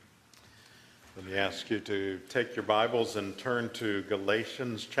Let me ask you to take your Bibles and turn to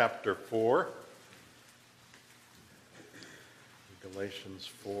Galatians chapter 4. Galatians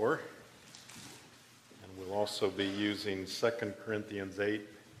 4. And we'll also be using 2 Corinthians 8,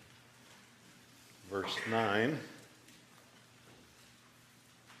 verse 9.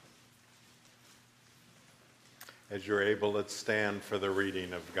 As you're able, let's stand for the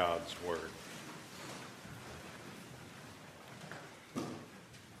reading of God's Word.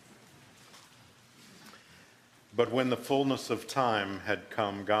 But when the fullness of time had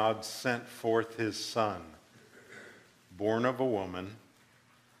come, God sent forth his Son, born of a woman,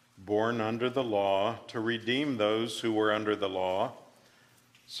 born under the law, to redeem those who were under the law,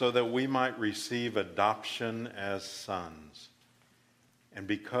 so that we might receive adoption as sons. And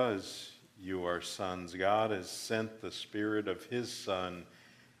because you are sons, God has sent the Spirit of his Son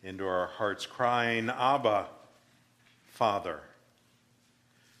into our hearts, crying, Abba, Father.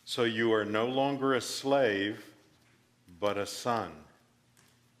 So you are no longer a slave, but a son.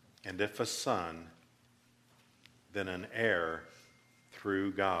 And if a son, then an heir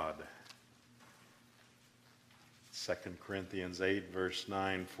through God. 2 Corinthians 8, verse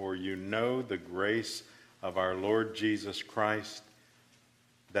 9, for you know the grace of our Lord Jesus Christ,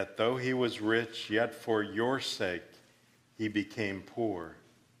 that though he was rich, yet for your sake he became poor,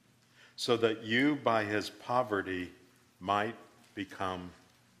 so that you by his poverty might become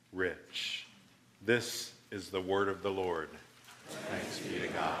rich. This is the word of the Lord. Thanks be to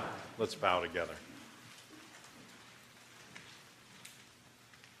God. Let's bow together.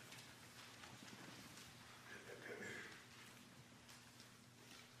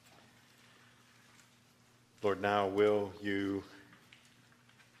 Lord, now will you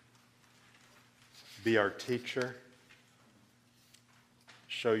be our teacher?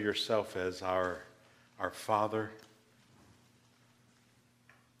 Show yourself as our Father,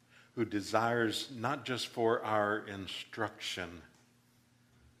 who desires not just for our instruction,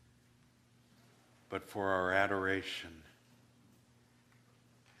 but for our adoration.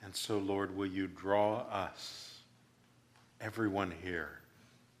 And so, Lord, will you draw us, everyone here,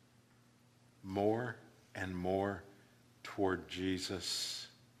 more and more toward Jesus.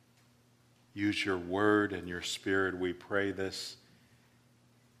 Use your word and your spirit. We pray this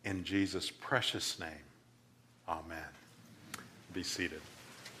in Jesus' precious name. Amen. Be seated.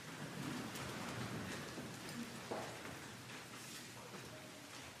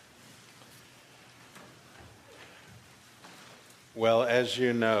 Well, as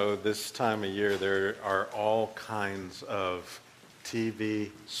you know, this time of year there are all kinds of TV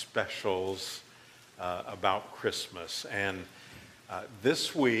specials about Christmas. And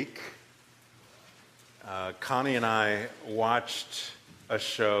this week, Connie and I watched a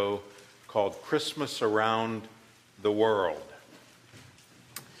show called Christmas Around the World.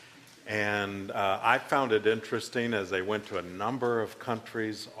 And I found it interesting as they went to a number of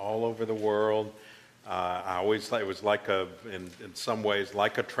countries all over the world. I always thought it was like in some ways,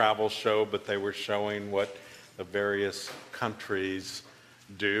 like a travel show, but they were showing what the various countries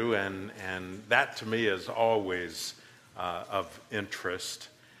do, and that to me is always of interest.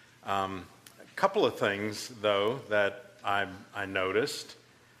 A couple of things, though, that I noticed,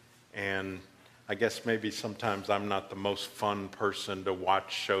 and I guess maybe sometimes I'm not the most fun person to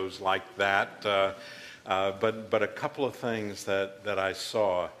watch shows like that, but a couple of things that I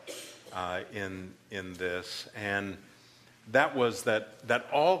saw in this, and that was that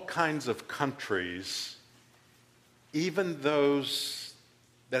all kinds of countries, even those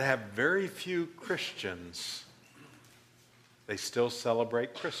that have very few Christians, they still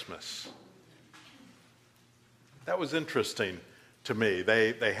celebrate Christmas. That was interesting to me.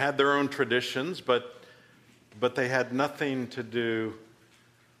 They had their own traditions, but they had nothing to do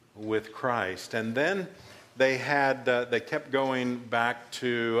with Christ. And then they kept going back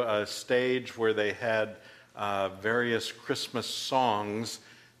to a stage where they had various Christmas songs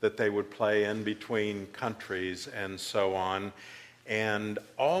that they would play in between countries and so on. And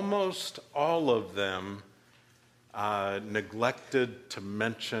almost all of them neglected to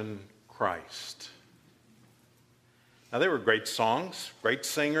mention Christ. Now, they were great songs, great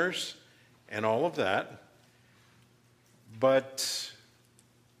singers, and all of that, but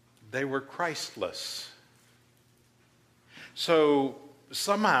they were Christless. So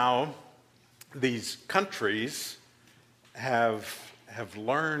somehow these countries have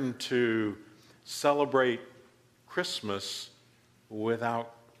learned to celebrate Christmas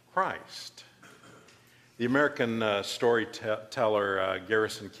without Christ. The American storyteller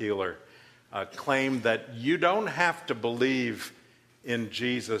Garrison Keillor claimed that you don't have to believe in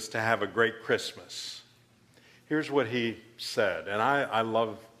Jesus to have a great Christmas. Here's what he said, and I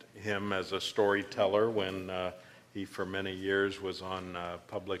loved him as a storyteller when he, for many years, was on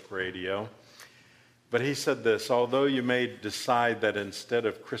public radio. But he said this: although you may decide that instead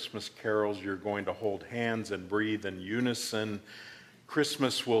of Christmas carols you're going to hold hands and breathe in unison,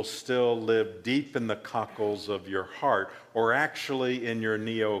 Christmas will still live deep in the cockles of your heart, or actually in your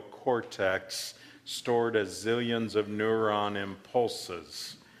neocortex, stored as zillions of neuron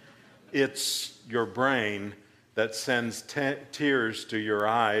impulses. It's your brain that sends tears to your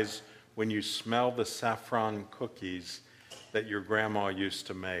eyes when you smell the saffron cookies that your grandma used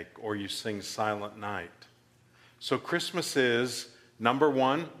to make, or you sing Silent Night. So Christmas is, number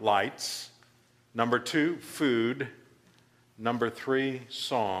 1, lights, number 2, food, number 3,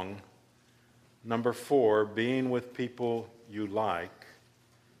 song, number 4, being with people you like.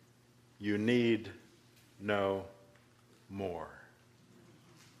 You need no more.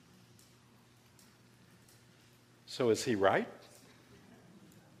 So is he right?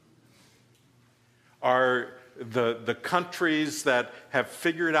 Are the countries that have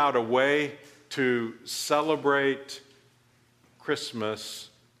figured out a way to celebrate Christmas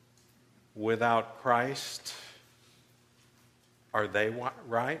without Christ, are they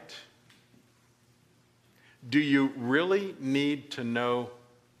right? Do you really need to know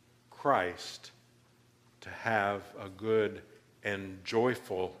Christ to have a good and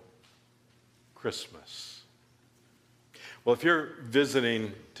joyful Christmas? Well, if you're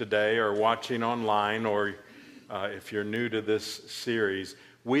visiting today or watching online, or if you're new to this series,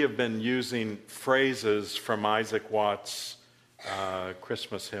 we have been using phrases from Isaac Watts'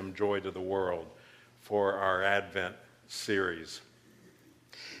 Christmas hymn, Joy to the World, for our Advent series.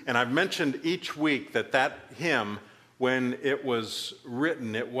 And I've mentioned each week that hymn, when it was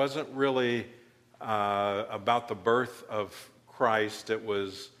written, it wasn't really about the birth of Christ. It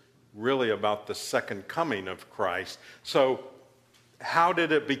was really about the second coming of Christ. So how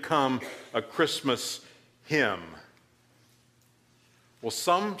did it become a Christmas hymn? Well,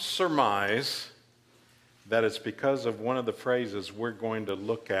 some surmise that it's because of one of the phrases we're going to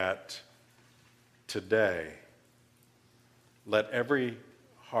look at today. Let every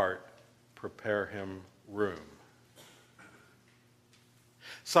heart prepare him room.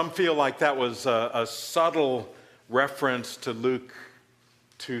 Some feel like that was a subtle reference to Luke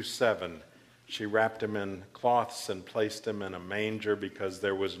 2:7. She wrapped him in cloths and placed him in a manger because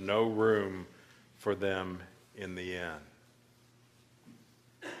there was no room for them in the inn.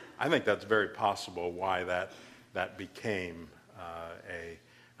 I think that's very possible why that became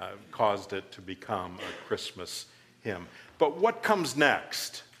caused it to become a Christmas hymn. But what comes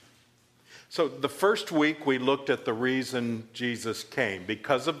next? So the first week we looked at the reason Jesus came,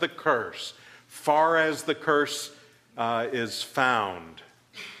 because of the curse, far as the curse is found.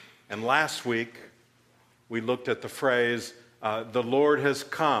 And last week, we looked at the phrase, the Lord has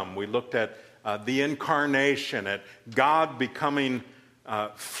come. We looked at the incarnation, at God becoming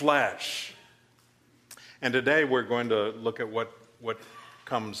flesh. And today we're going to look at what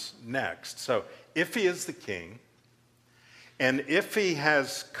comes next. So if he is the king, and if he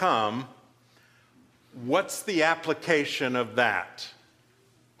has come, what's the application of that?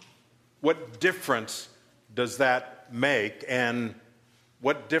 What difference does that make? And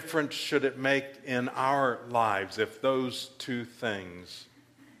what difference should it make in our lives if those two things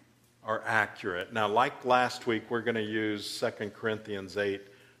are accurate? Now, like last week, we're going to use 2 Corinthians 8,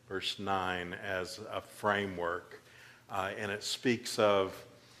 verse 9 as a framework. And it speaks of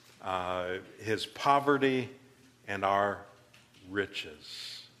his poverty and our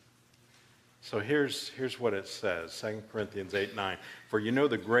riches. So here's what it says, 2 Corinthians 8:9. For you know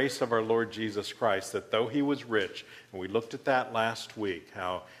the grace of our Lord Jesus Christ, that though he was rich, and we looked at that last week,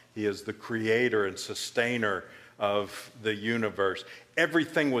 how he is the creator and sustainer of the universe.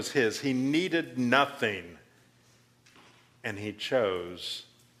 Everything was his. He needed nothing. And he chose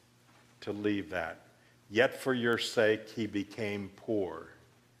to leave that. Yet for your sake he became poor,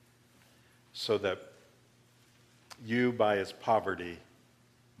 so that you by his poverty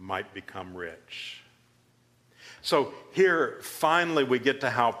might become rich. So here, finally, we get to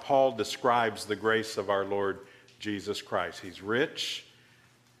how Paul describes the grace of our Lord Jesus Christ. He's rich.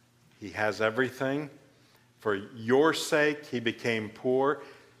 He has everything. For your sake, he became poor.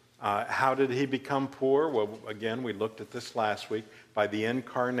 How did he become poor? Well, again, we looked at this last week. By the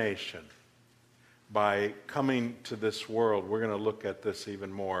incarnation. By coming to this world. We're going to look at this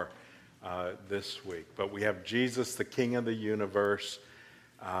even more this week. But we have Jesus, the King of the universe,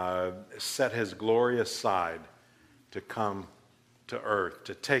 set his glory aside to come to earth,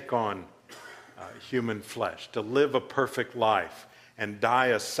 to take on human flesh, to live a perfect life and die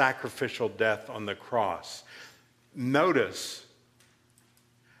a sacrificial death on the cross. Notice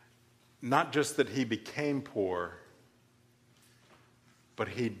not just that he became poor, but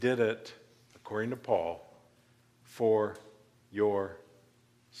he did it, according to Paul, for your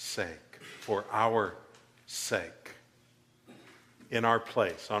sake, for our sake, in our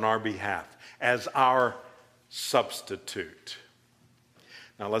place, on our behalf, as our substitute.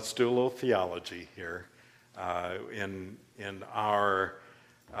 Now let's do a little theology here. In our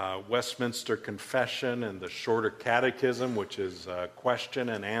Westminster Confession and the Shorter Catechism, which is a question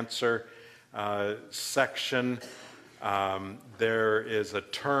and answer section, there is a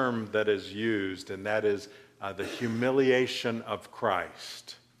term that is used, and that is the humiliation of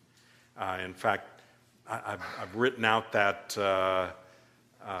Christ. In fact, I've written out that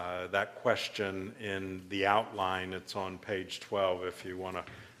question in the outline. It's on page 12 if you want to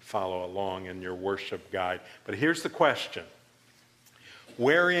follow along in your worship guide. But here's the question.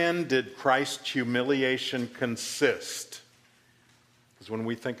 Wherein did Christ's humiliation consist? Because when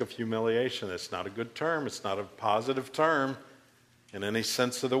we think of humiliation, it's not a good term. It's not a positive term in any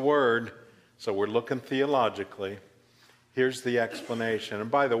sense of the word. So we're looking theologically. Here's the explanation.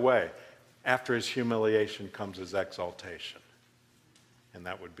 And by the way, after his humiliation comes his exaltation. And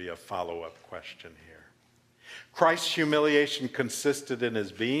that would be a follow-up question here. Christ's humiliation consisted in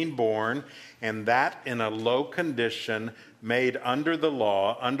his being born, and that in a low condition, made under the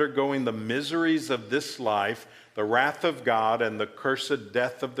law, undergoing the miseries of this life, the wrath of God, and the cursed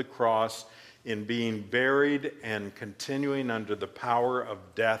death of the cross, in being buried and continuing under the power of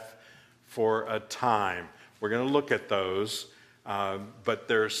death for a time. We're going to look at those, but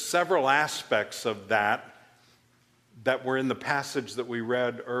there are several aspects of that were in the passage that we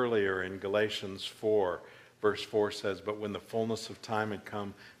read earlier in Galatians 4. Verse 4 says, "But when the fullness of time had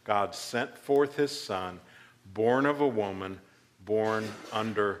come, God sent forth his Son, born of a woman, born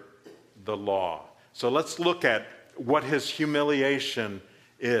under the law." So let's look at what his humiliation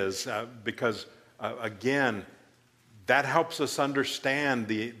is, because, again, that helps us understand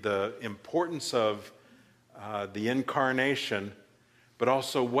the importance of the incarnation, but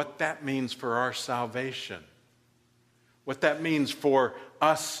also what that means for our salvation, what that means for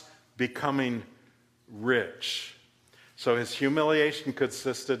us becoming rich. So his humiliation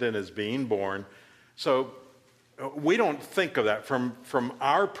consisted in his being born. So we don't think of that from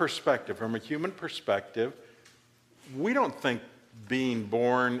our perspective, from a human perspective. We don't think being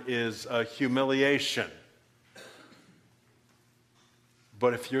born is a humiliation.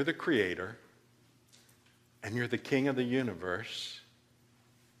 But if you're the creator and you're the king of the universe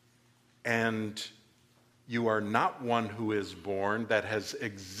and you are not one who is born that has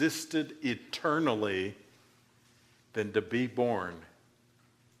existed eternally, then to be born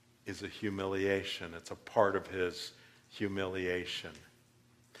is a humiliation. It's a part of his humiliation.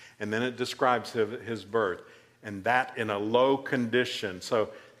 And then it describes his birth, and that in a low condition.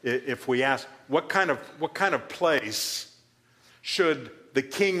 So if we ask, what kind of place should the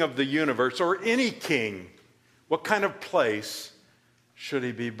king of the universe, or any king, what kind of place should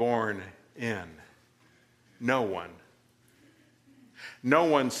he be born in? No one. No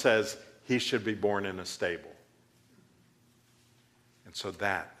one says he should be born in a stable. And so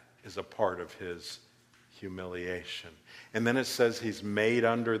that is a part of his humiliation. And then it says he's made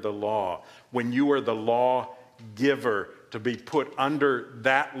under the law. When you are the law giver, to be put under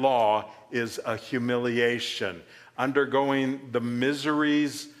that law is a humiliation. Undergoing the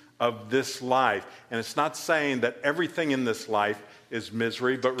miseries of this life. And it's not saying that everything in this life is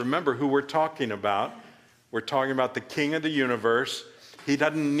misery, but remember who we're talking about. We're talking about the King of the universe. He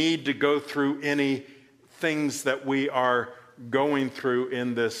doesn't need to go through any things that we are going through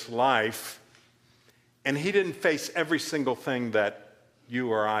in this life. And he didn't face every single thing that you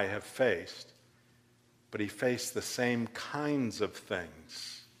or I have faced. But he faced the same kinds of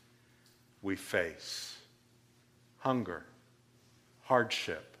things we face. Hunger,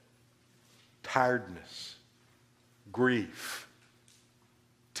 hardship, tiredness, grief,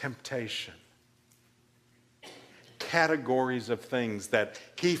 temptation. Categories of things that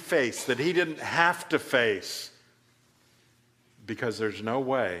he faced that he didn't have to face, because there's no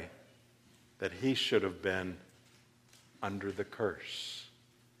way that he should have been under the curse.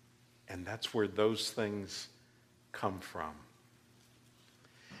 And that's where those things come from.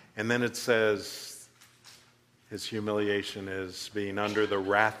 And then it says his humiliation is being under the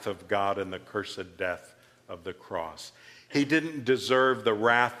wrath of God and the cursed death of the cross. He didn't deserve the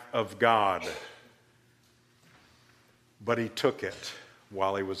wrath of God, but he took it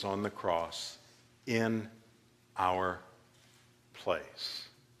while he was on the cross in our place.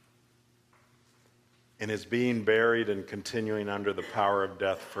 In his being buried and continuing under the power of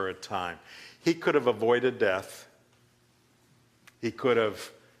death for a time. He could have avoided death. He could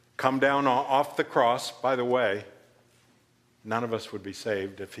have come down off the cross. By the way, none of us would be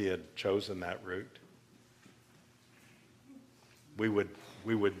saved if he had chosen that route. We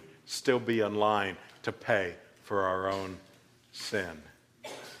would still be in line to pay for our own sin.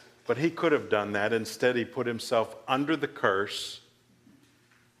 But he could have done that. Instead, he put himself under the curse,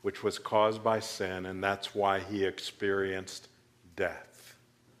 which was caused by sin, and that's why he experienced death.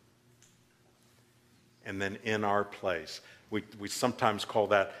 And then in our place, we sometimes call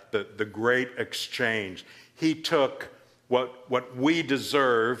that the great exchange. He took what we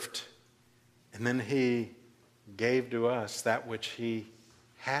deserved, and then he gave to us that which he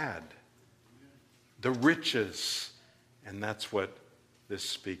had, the riches. And that's what this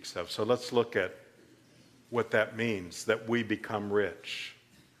speaks of. So let's look at what that means, that we become rich.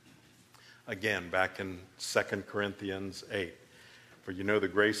 Again, back in 2 Corinthians 8. For you know the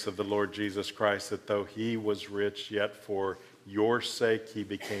grace of the Lord Jesus Christ, that though he was rich, yet for your sake he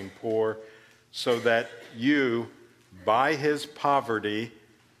became poor, so that you, by his poverty,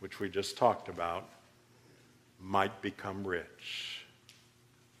 which we just talked about, might become rich.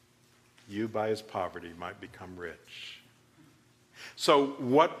 You, by his poverty, might become rich. So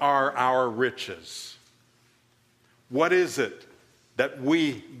what are our riches? What is it that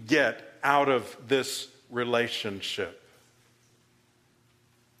we get out of this relationship?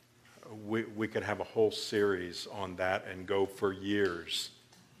 We could have a whole series on that and go for years.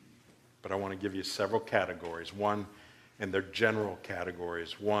 But I want to give you several categories. One, and they're general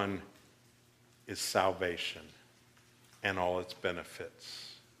categories. One is salvation and all its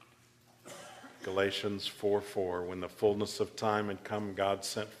benefits. Galatians 4:4, when the fullness of time had come, God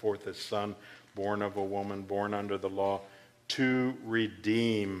sent forth his Son, born of a woman, born under the law, to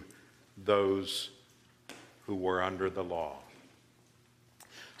redeem those who were under the law.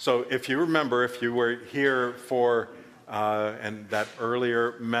 So if you remember, if you were here for and that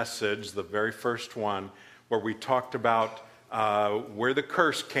earlier message, the very first one, where we talked about where the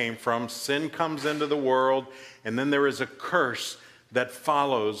curse came from, sin comes into the world, and then there is a curse that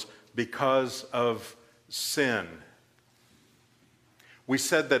follows because of sin. We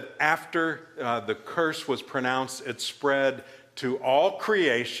said that after the curse was pronounced, it spread to all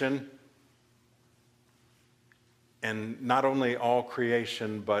creation, and not only all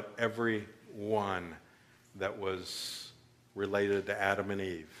creation, but every one that was related to Adam and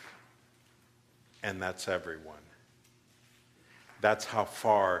Eve. And that's everyone. That's how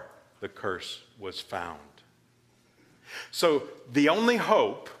far the curse was found. So the only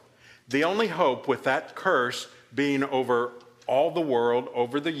hope with that curse being over all the world,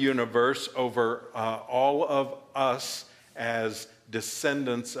 over the universe, over all of us as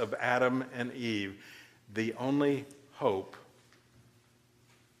descendants of Adam and Eve, the only hope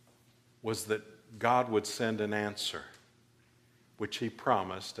was that God would send an answer, which he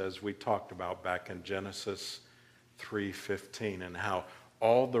promised, as we talked about back in Genesis 3:15, and how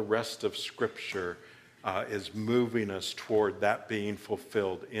all the rest of Scripture is moving us toward that being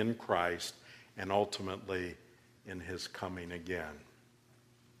fulfilled in Christ and ultimately in his coming again.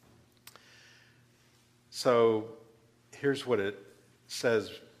 So here's what it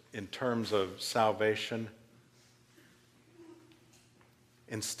says in terms of salvation.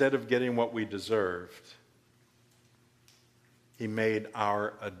 Instead of getting what we deserved, he made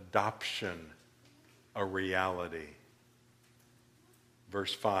our adoption a reality.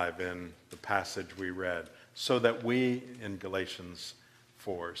 Verse 5 in the passage we read, so that we, in Galatians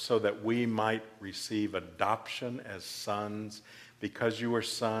 4, so that we might receive adoption as sons. Because you are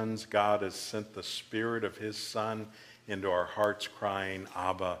sons, God has sent the Spirit of his Son into our hearts, crying,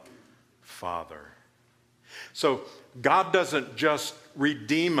 Abba, Father. So God doesn't just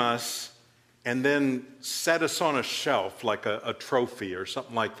redeem us and then set us on a shelf like a trophy or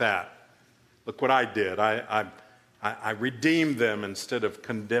something like that. Look what I did. I redeemed them instead of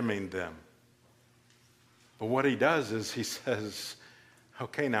condemning them. But what he does is he says,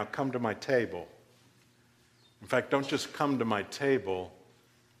 okay, now come to my table. In fact, don't just come to my table.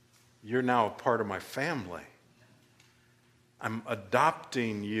 You're now a part of my family. I'm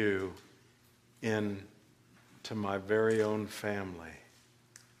adopting you into my very own family.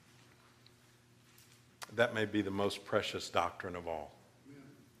 That may be the most precious doctrine of all.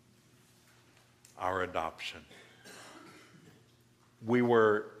 Our adoption. We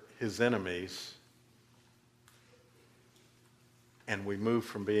were his enemies, and we moved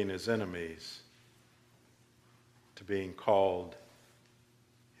from being his enemies to being called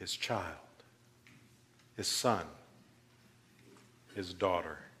his child, his son, his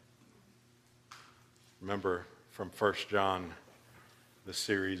daughter. Remember from 1 John, the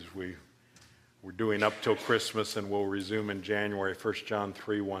series we We're doing up till Christmas, and we'll resume in January. 1 John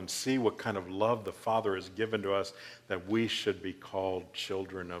 3:1. See what kind of love the Father has given to us, that we should be called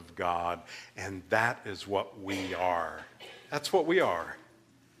children of God. And that is what we are. That's what we are.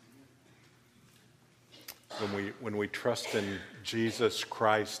 When we trust in Jesus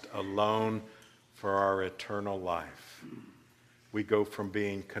Christ alone for our eternal life, we go from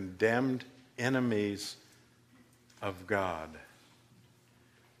being condemned enemies of God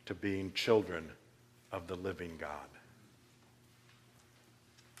to being children of the living God.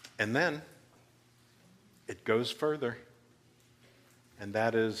 And then it goes further, and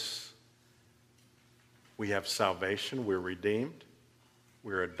that is we have salvation, we're redeemed,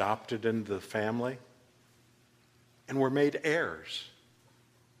 we're adopted into the family, and we're made heirs,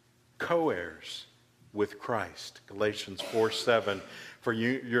 co-heirs with Christ. Galatians 4:7, for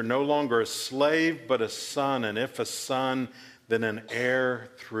you're no longer a slave, but a son, and if a son, then an heir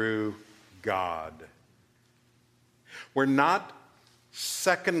through God. We're not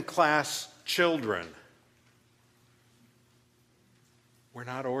second-class children. We're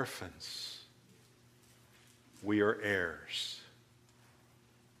not orphans. We are heirs.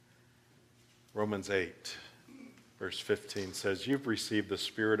 Romans 8, verse 15 says, you've received the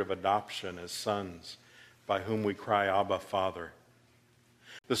spirit of adoption as sons, by whom we cry, Abba, Father.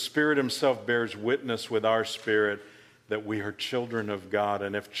 The Spirit himself bears witness with our spirit that we are children of God,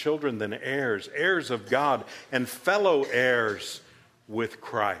 and if children, then heirs, heirs of God, and fellow heirs with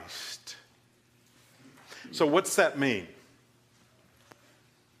Christ. So what's that mean?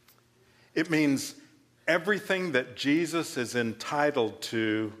 It means everything that Jesus is entitled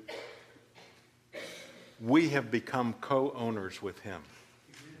to, we have become co-owners with him.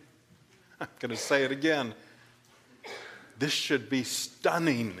 I'm going to say it again. This should be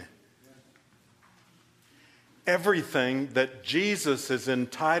stunning. Everything that Jesus is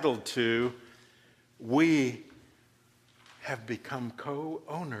entitled to, we have become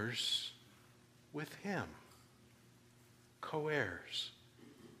co-owners with him. Co-heirs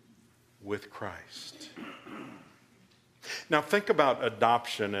with Christ. Now think about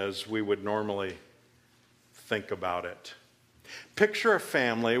adoption as we would normally think about it. Picture a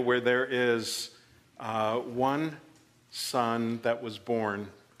family where there is one son that was born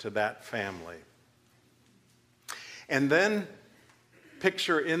to that family. And then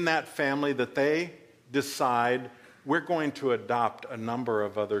picture in that family that they decide we're going to adopt a number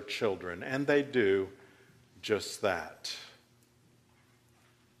of other children. And they do just that.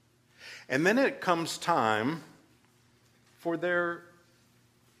 And then it comes time for their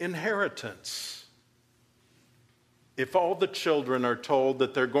inheritance. If all the children are told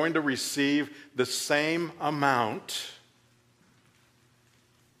that they're going to receive the same amount,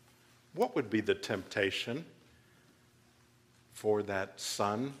 what would be the temptation for that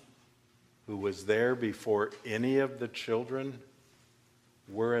son who was there before any of the children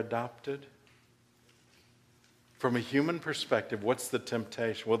were adopted? From a human perspective, what's the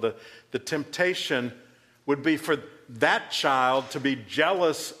temptation? Well, the temptation would be for that child to be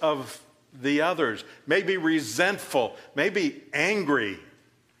jealous of the others, maybe resentful, maybe angry,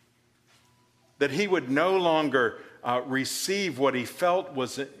 that he would no longer receive what he felt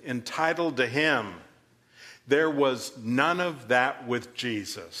was entitled to him. There was none of that with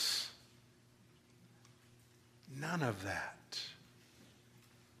Jesus. None of that.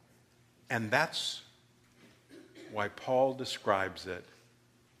 And that's why Paul describes it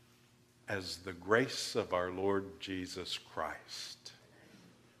as the grace of our Lord Jesus Christ.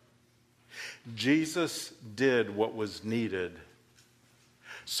 Jesus did what was needed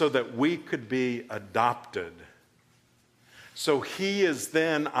so that we could be adopted. So he is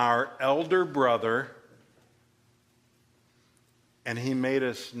then our elder brother, and he made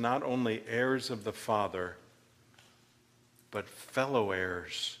us not only heirs of the Father, but fellow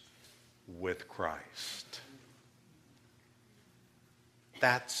heirs with Christ.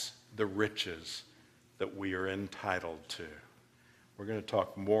 That's the riches that we are entitled to. We're going to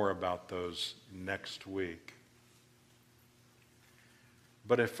talk more about those next week.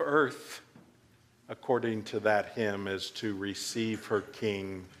 But if earth, according to that hymn, is to receive her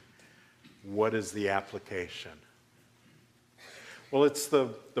king, what is the application? Well, it's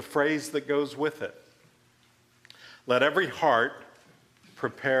the phrase that goes with it. Let every heart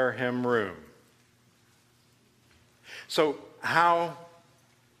prepare him room. So how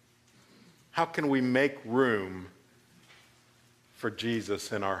can we make room for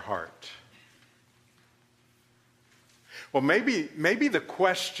Jesus in our heart? Well, maybe the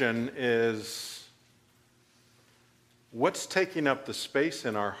question is, what's taking up the space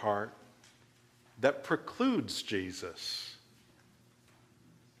in our heart that precludes Jesus?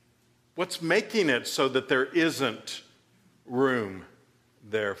 What's making it so that there isn't room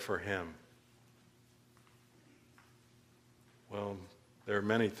there for him? Well, there are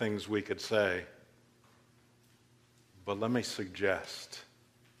many things we could say, but let me suggest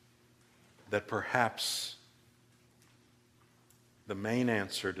that perhaps the main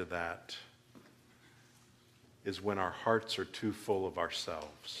answer to that is when our hearts are too full of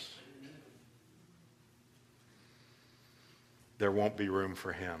ourselves. There won't be room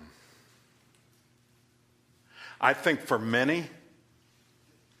for him. I think for many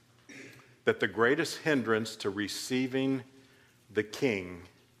that the greatest hindrance to receiving the King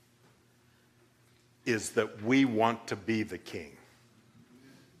is that we want to be the King.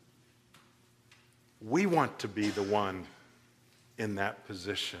 We want to be the one in that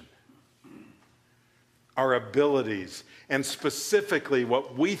position. Our abilities, and specifically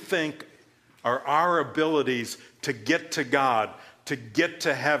what we think are our abilities to get to God, to get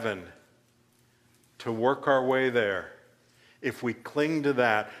to heaven, to work our way there. If we cling to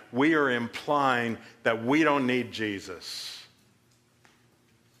that, we are implying that we don't need Jesus.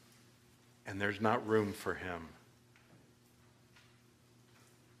 And there's not room for him.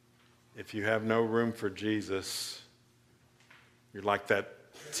 If you have no room for Jesus, you're like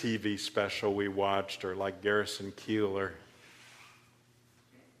that TV special we watched, or like Garrison Keillor.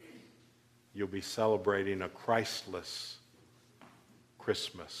 You'll be celebrating a Christless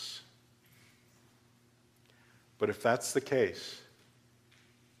Christmas. But if that's the case,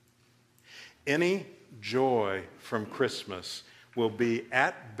 any joy from Christmas will be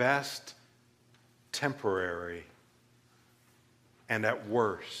at best temporary and at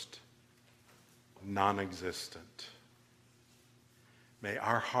worst non-existent. May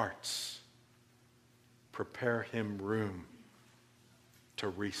our hearts prepare him room to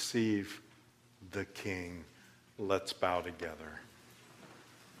receive the King. Let's bow together.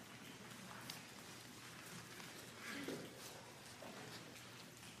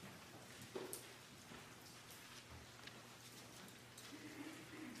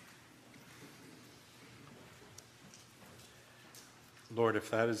 Lord,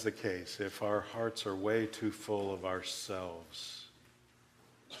 if that is the case, if our hearts are way too full of ourselves,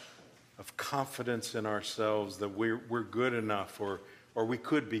 of confidence in ourselves that we're good enough or we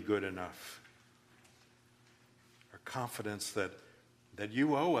could be good enough, our confidence that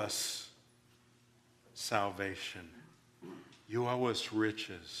you owe us salvation, you owe us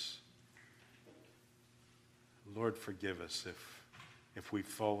riches. Lord, forgive us if we've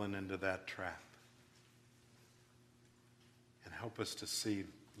fallen into that trap. And help us to see,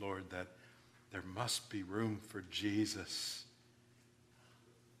 Lord, that there must be room for Jesus.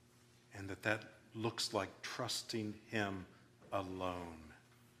 And that looks like trusting him alone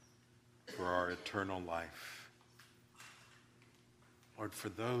for our eternal life. Lord, for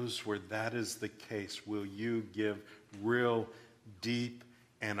those where that is the case, will you give real, deep,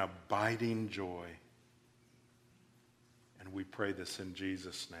 and abiding joy? And we pray this in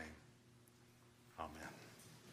Jesus' name. Amen.